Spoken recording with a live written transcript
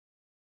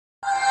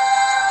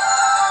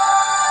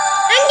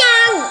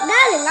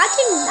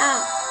아침입니다.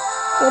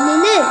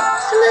 오늘은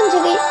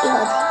성경책을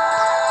읽어드립니다.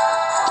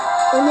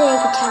 오늘의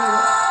교차는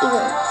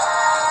이거입니다.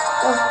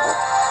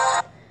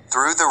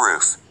 Through the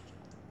roof.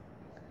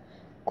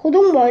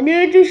 구독 많이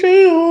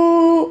해주세요.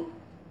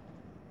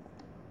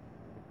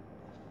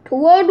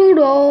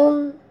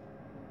 좋아요랑.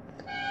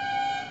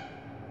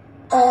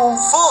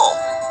 Full.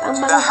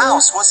 The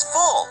house was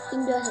full.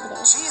 인도에서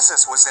그래요.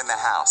 Jesus was in the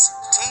house,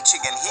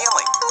 teaching and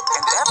healing,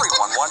 and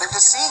everyone wanted to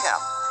see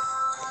him.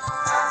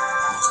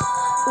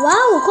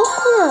 와우,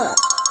 코코넛.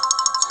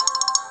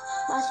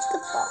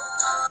 맛있겠다.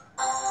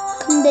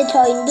 근데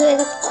저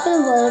인도에서 코코넛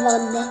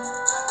먹어봤는데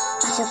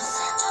맛이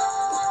없어요.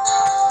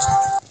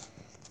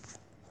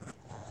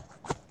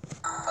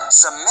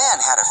 Some men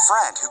had a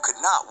friend who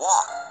could not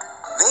walk.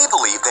 They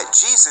believed that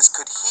Jesus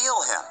could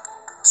heal him,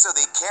 so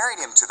they carried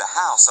him to the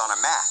house on a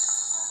mat.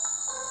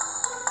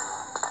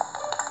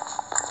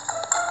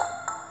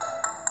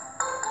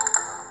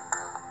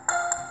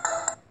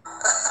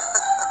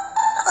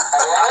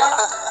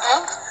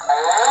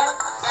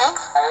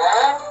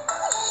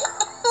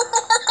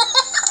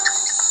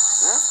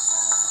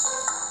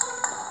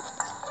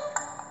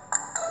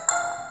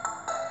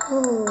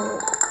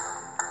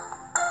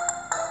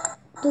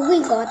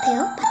 누구인 것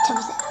같아요?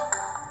 맞춰보세요.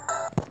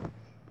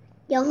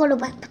 영어로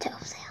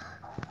맞춰보세요.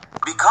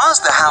 Because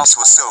the house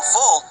was so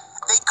full,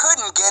 they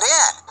couldn't get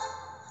in.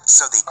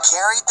 So they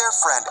carried their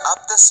friend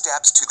up the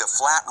steps to the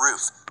flat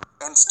roof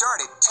and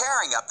started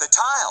tearing up the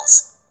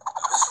tiles.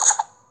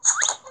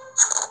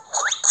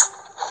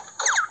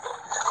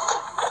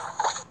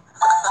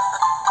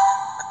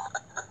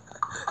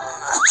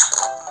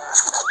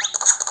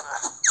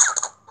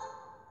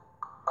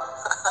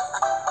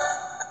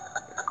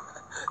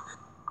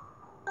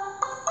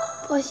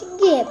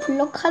 신기해.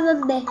 블록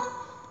하나인데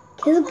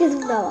계속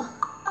나와.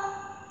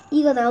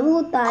 이건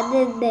아무것도 안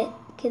했는데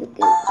계속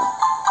나와.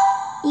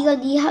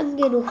 이건 이 한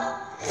개로.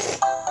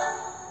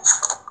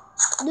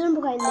 눈은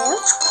뭐가 있나요?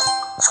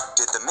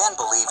 Did the men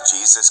believe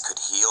Jesus could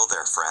heal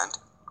their friend?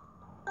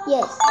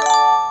 Yes.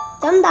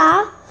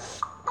 정답.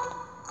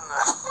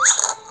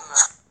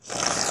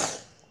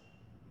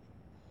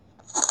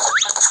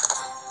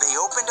 They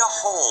opened a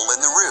hole in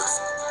the roof.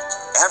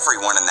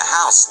 Everyone in the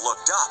house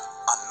looked up,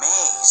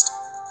 amazed.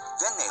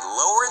 Then they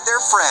lowered their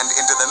friend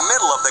into the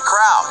middle of the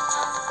crowd.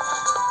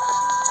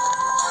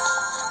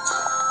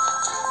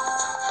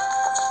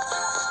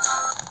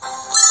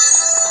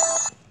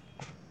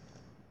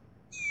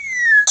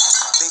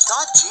 They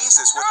thought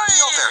Jesus would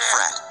heal their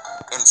friend.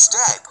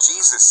 Instead,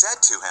 Jesus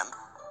said to him,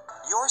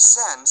 "Your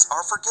sins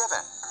are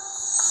forgiven."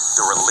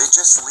 The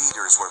religious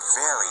leaders were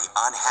very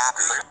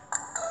unhappy.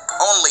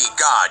 "Only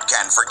God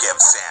can forgive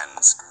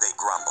sins," they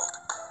grumbled.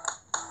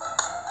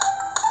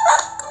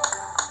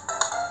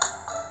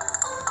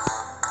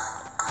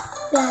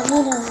 왜 안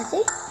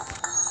일어나지?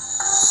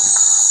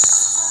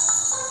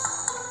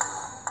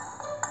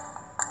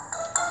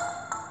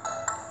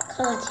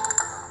 강아지.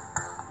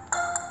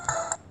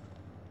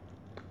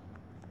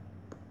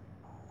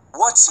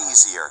 "What's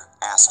easier?"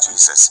 asked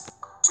Jesus.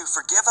 "To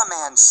forgive a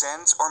man's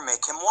sins or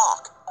make him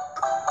walk?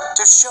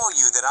 To show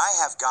you that I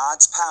have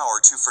God's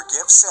power to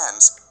forgive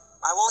sins,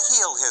 I will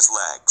heal his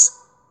legs."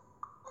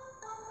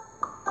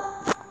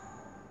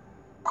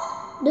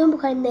 눈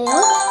뭐가 있네요?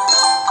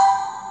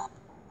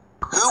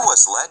 Who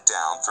was let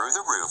down through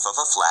the roof of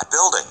a flat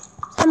building?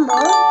 3번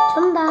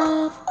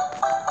정답.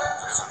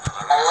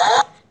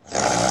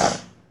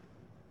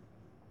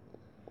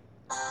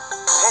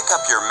 "Pick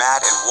up your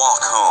mat and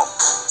walk home,"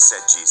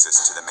 said Jesus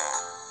to the man.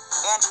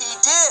 And he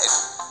did.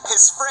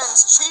 His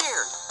friends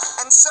cheered,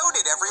 and so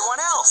did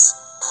everyone else.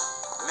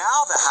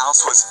 Now the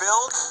house was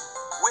filled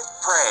with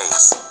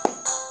praise.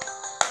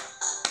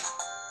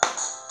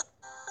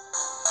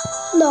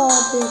 하나,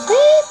 둘, 셋.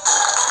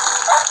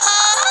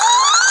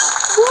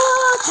 우와,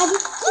 자기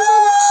칭찬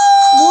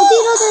못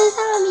일어나는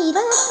사람이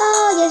일어났다.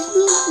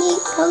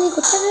 예수님이 병이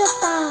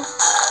고쳐주셨다.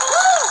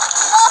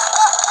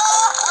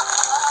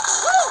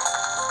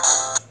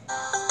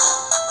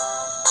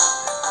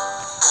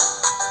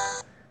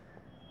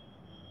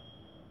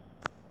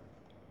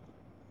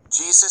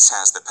 Jesus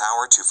has the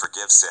power to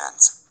forgive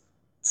sins.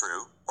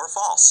 True or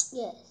false?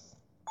 Yes.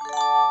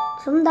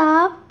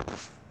 정답.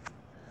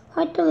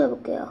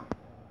 활동해볼게요.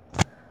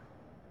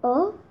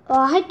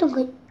 활동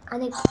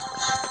안 해볼게요.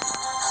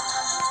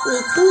 왜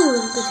또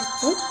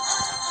옮겨졌지?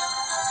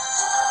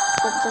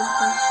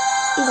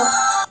 이거.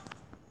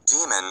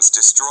 Demons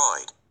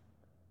destroyed.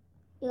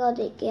 이거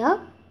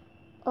드릴게요.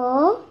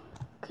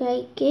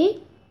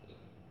 그럴게.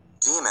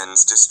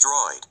 Demons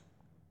destroyed.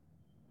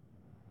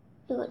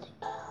 이거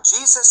드릴게요.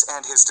 Jesus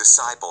and his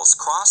disciples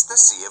crossed the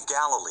Sea of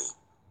Galilee.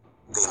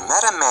 They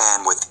met a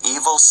man with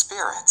evil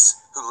spirits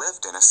who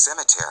lived in a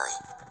cemetery.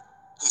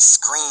 He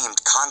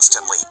screamed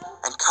constantly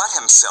and cut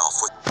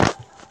himself with...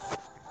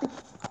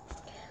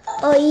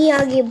 이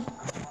이야기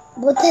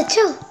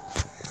못했죠?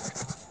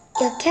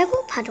 이렇게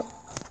하고 바로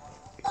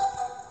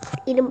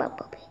이런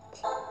방법이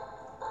있지.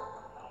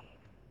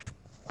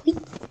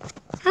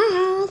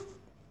 하하.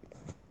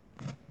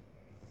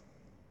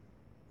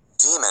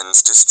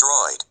 Demons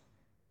destroyed.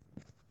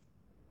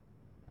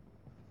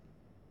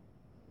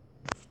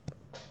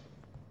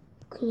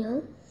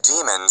 그냥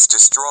Demons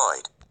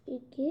destroyed.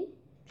 이렇게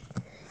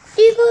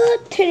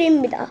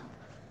찌그트립니다.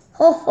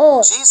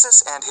 허허.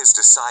 Jesus and his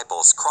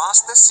disciples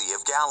crossed the Sea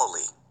of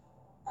Galilee.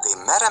 They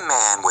met a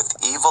man with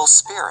evil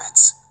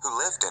spirits who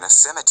lived in a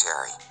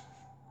cemetery.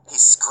 He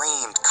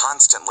screamed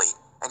constantly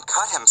and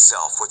cut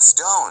himself with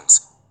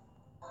stones.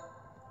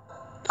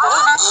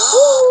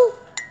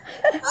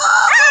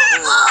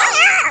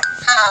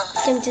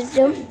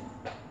 점점점.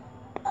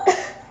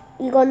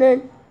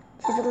 이거는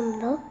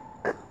죄송합니다.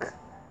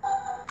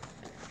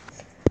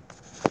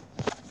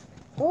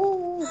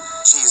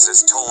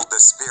 Jesus told the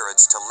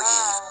spirits to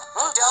leave.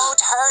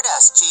 Don't hurt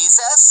us,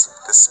 Jesus,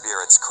 the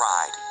spirits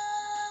cried.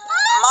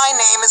 My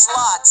name is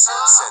Lots,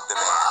 said the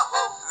man.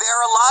 There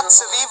are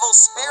lots of evil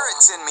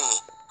spirits in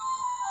me.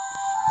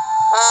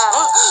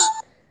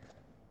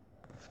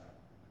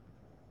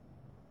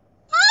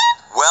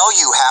 Well,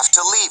 you have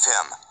to leave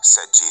him,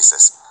 said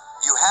Jesus.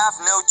 You have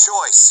no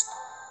choice.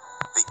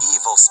 The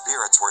evil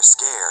spirits were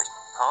scared.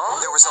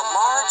 There was a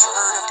large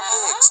herd of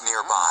pigs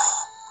nearby.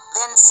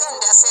 Then send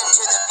us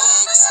into the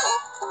pigs.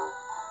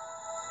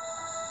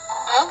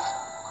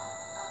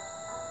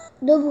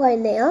 노브가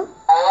있네요.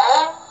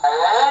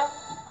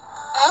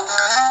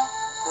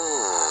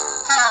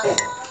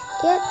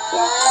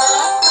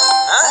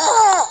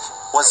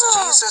 Was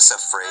Jesus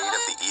afraid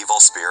of the evil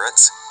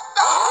spirits?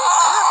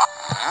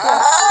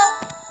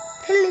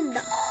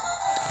 틀린다.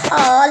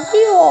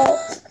 아쉬워.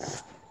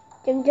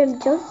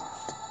 점점점.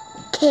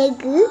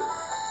 개그.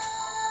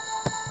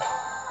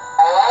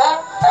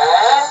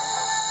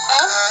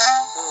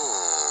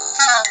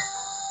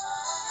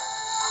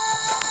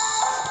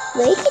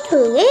 왜 이렇게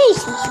조용해?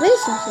 심심해.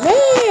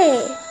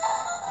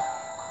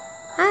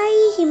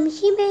 아이,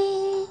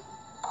 심심해.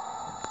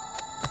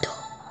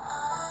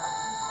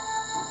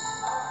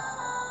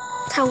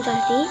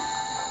 자우자리.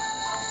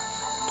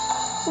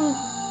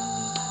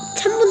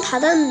 창문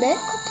닫았는데?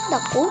 커튼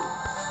닫고.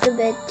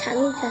 왜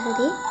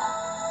자동차들이?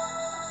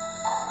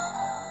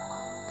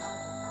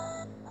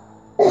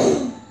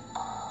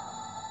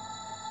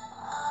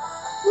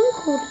 왜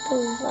거기서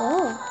오는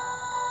거야?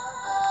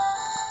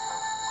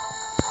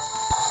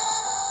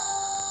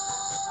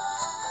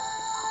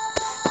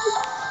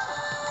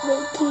 왜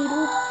뒤로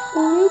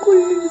오래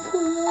걸리는 거야?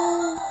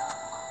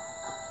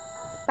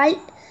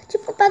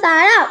 축복받아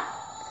알아!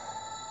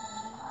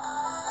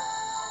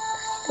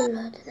 다시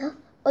눌러야 되나?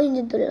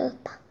 이제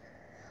눌렀다.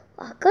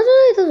 아까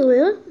전에도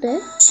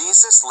눌렀는데?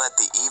 Jesus let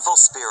the evil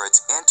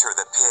spirits enter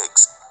the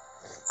pigs.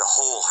 The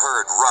whole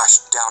herd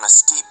rushed down a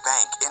steep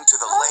bank into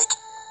the lake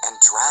and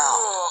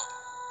drowned.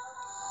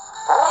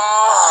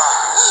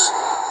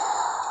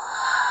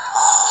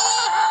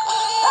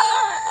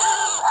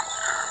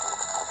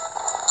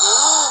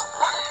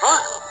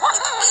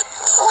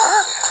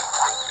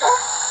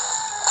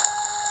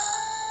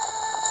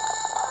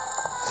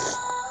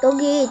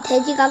 여기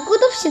돼지가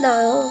끝없이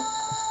나요.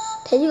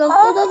 돼지가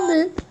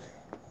끝없는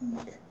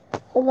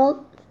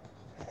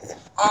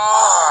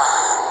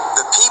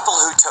The people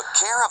who took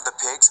care of the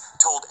pigs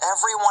told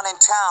everyone in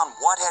town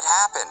what had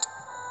happened.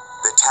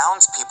 The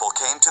townspeople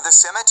came to the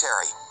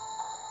cemetery.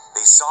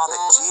 They saw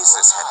that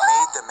Jesus had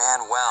made the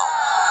man well.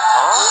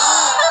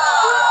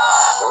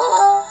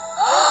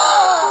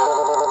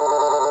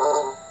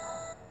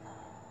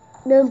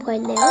 뭐가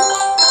있네요.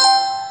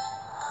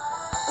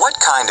 What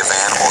kind of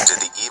animal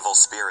did the evil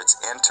spirits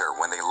enter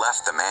when they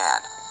left the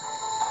man?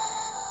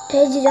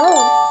 돼지죠.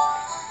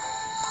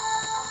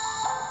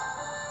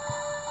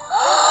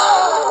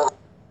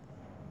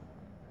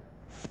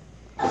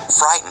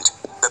 Frightened,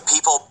 the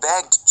people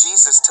begged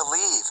Jesus to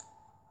leave.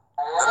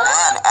 The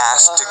man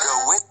asked to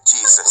go with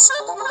Jesus.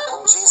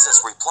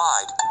 Jesus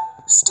replied,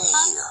 "Stay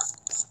here.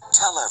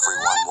 Tell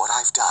everyone what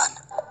I've done."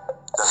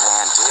 The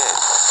man did,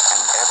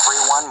 and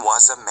everyone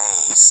was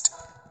amazed.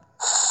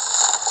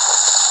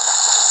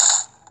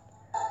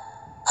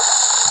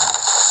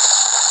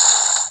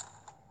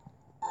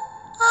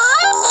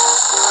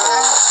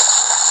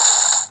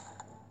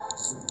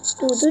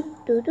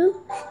 두두두두.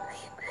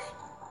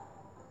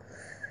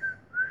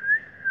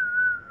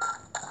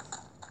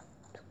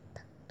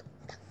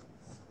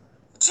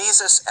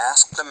 Jesus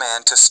asked the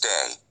man to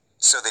stay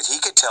so that he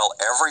could tell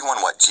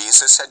everyone what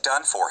Jesus had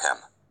done for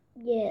him.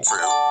 예.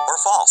 True or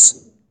false?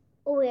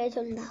 예,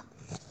 정답.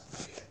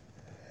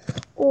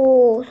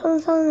 오,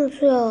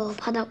 선선수여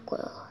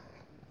받았고요.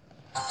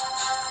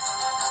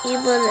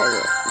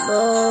 이번에는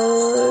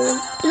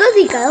이거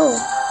드릴까요?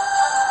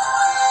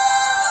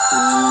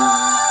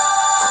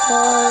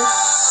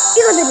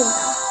 이거 드립니다.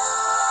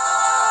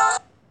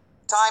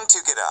 Time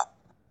to get up.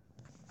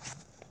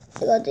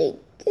 이거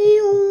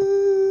드릴게요.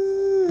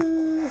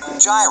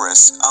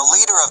 Jairus, a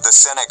leader of the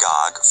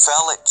synagogue,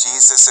 fell at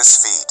Jesus'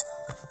 feet.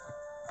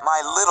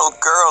 "My little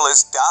girl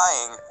is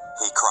dying,"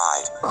 he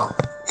cried.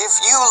 "If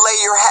you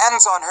lay your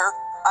hands on her,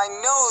 I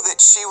know that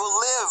she will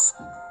live."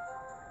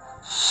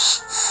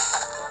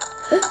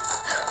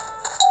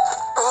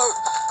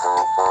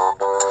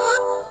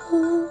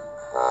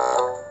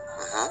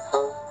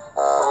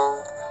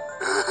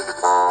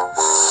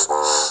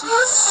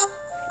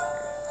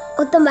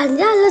 어떤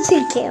말인지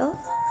알려드릴게요.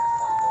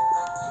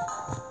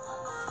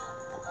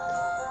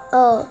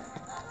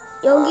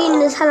 여기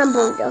있는 사람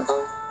보이죠?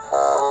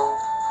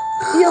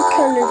 이렇게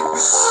하는 사람.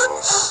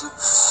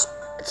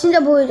 진짜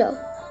보이죠?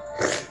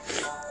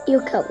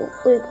 이렇게 하고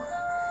울고.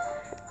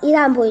 이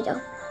사람 보이죠?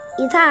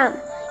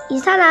 이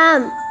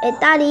사람의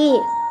딸이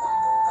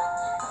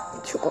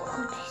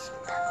죽어가고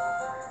있습니다.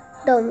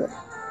 너무.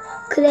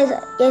 그래서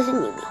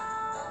예수님이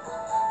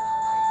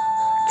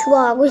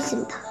죽어가고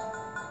있습니다.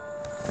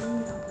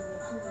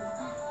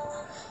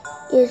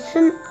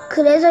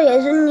 그래서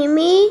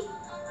예수님이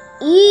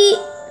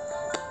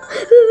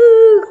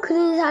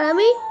그런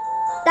사람을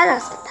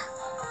따라왔습니다.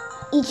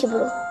 이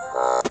집으로.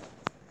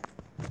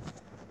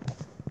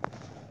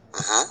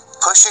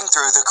 Pushing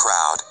through the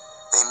crowd,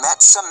 they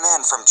met some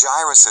men from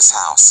Jairus'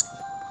 house.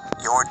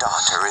 Your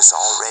daughter is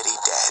already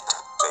dead,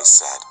 they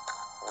said.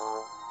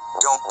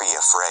 Don't be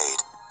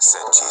afraid,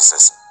 said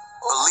Jesus.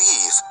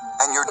 Believe,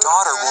 and your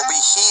daughter will be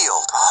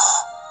healed.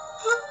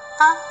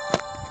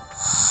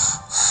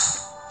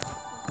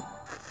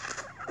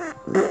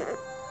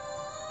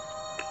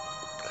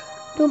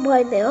 또 뭐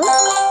있네요?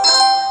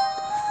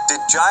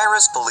 Did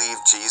Jairus believe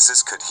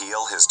Jesus could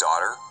heal his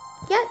daughter?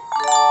 예.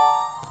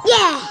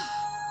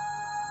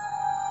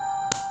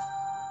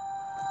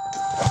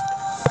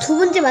 두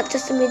문제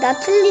맞췄습니다.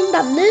 틀린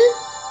답는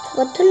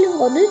제가 틀린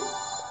거는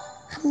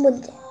한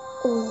문제.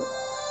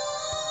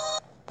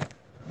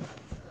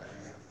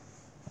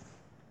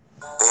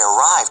 They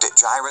arrived at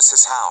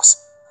Jairus' house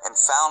and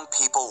found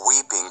people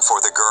weeping for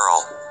the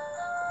girl.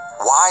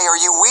 Why are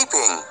you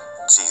weeping?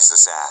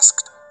 Jesus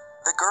asked.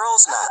 The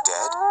girl's not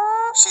dead.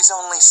 She's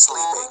only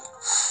sleeping.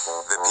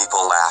 The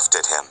people laughed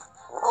at him.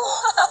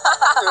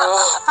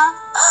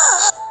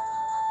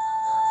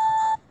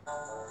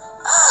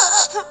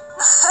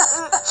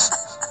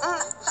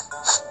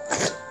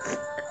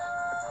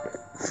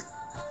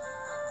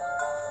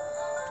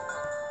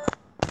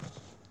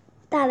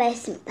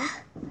 따라했습니다.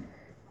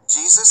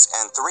 Jesus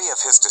and three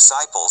of his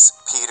disciples,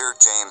 Peter,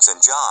 James,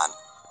 and John,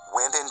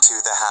 went into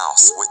the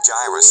house with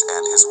Jairus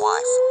and his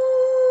wife.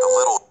 The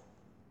little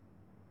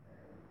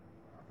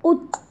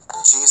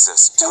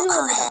Jesus took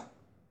her hand.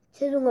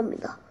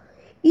 죄송합니다.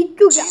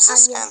 이쪽이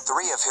Jesus 아니야. and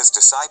three of his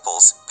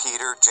disciples,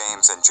 Peter,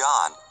 James, and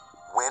John,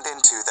 went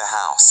into the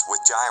house with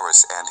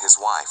Jairus and his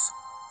wife.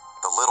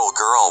 The little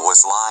girl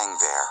was lying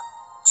there,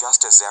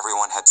 just as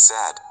everyone had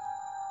said.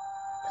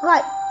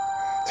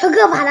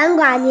 저거 말한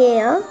거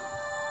아니에요?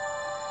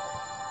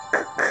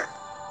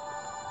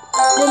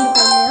 너무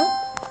같네요.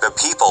 The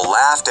people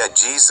laughed at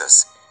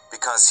Jesus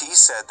because he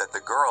said that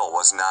the girl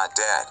was not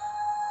dead.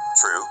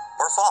 True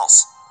or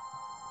false?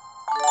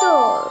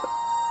 또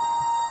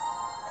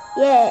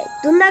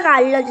누나가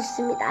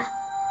알려줬습니다.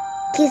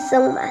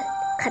 귓속말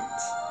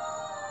같이.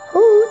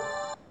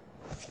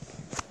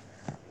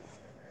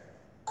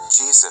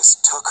 Jesus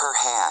took her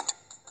hand.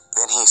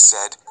 Then he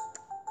said,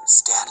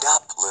 "Stand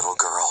up, little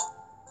girl."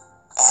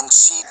 And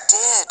she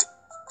did.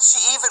 She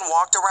even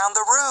walked around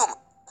the room.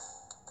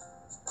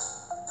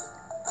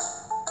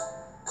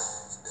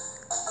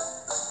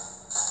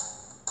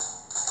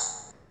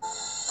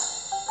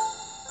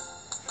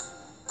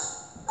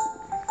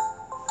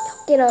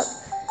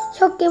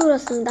 혀깨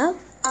물었습니다.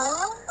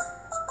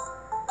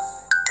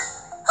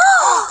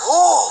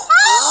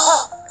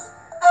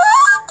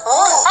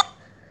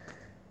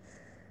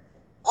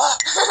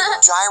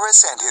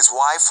 Jairus and his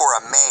wife were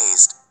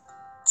amazed.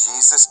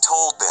 Jesus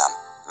told them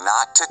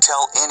not to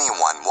tell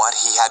anyone what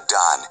he had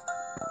done.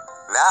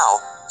 Now,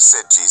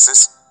 said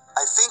Jesus,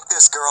 I think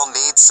this girl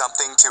needs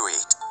something to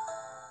eat.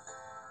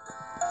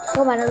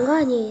 그거 말한 거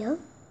아니에요?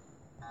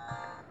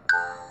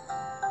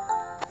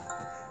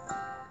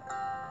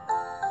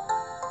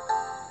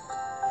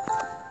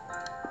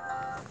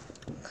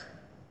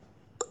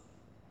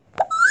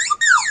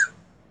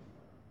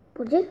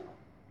 뭐지?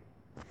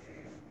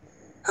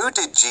 Who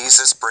did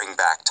Jesus bring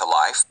back to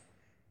life?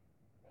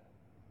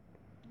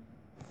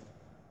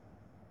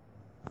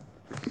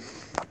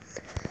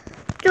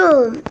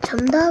 좀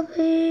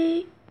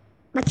정답을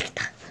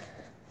맞추겠다.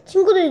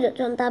 친구들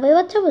정답을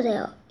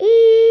맞춰보세요.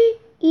 1,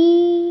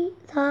 2,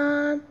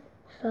 3,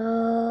 4,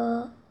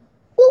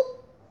 5,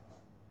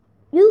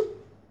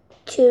 6,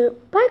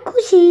 7, 8,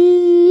 9,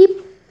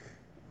 10.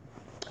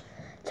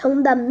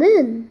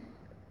 정답은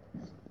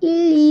 1,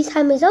 2,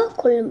 3에서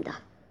고릅니다.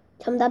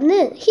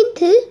 정답은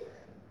힌트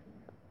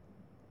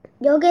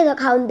여기에서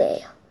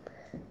가운데예요.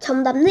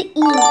 정답은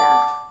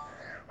 2입니다.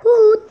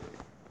 후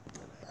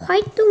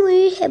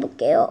활동을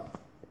해볼게요.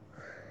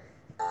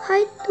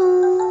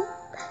 활동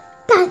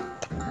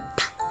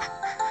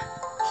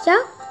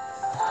시작.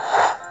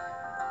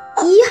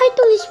 이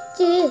활동이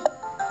쉽지.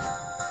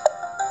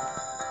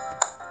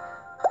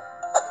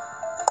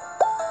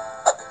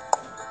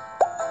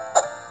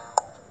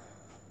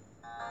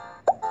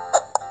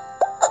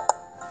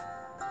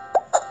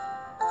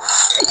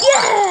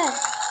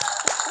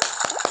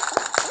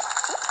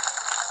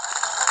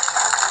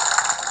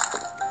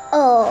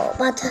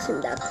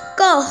 맞췄습니다.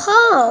 Go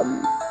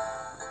home.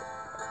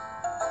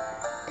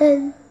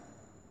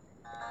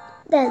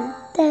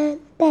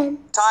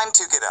 Time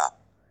to get up.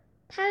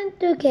 Time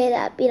to get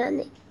up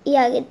이라는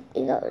이야기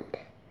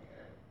이거는데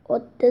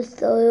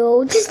어땠어요?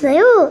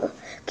 어땠어요?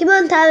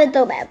 그러면 다음에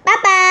또 봐요.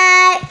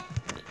 빠이빠이.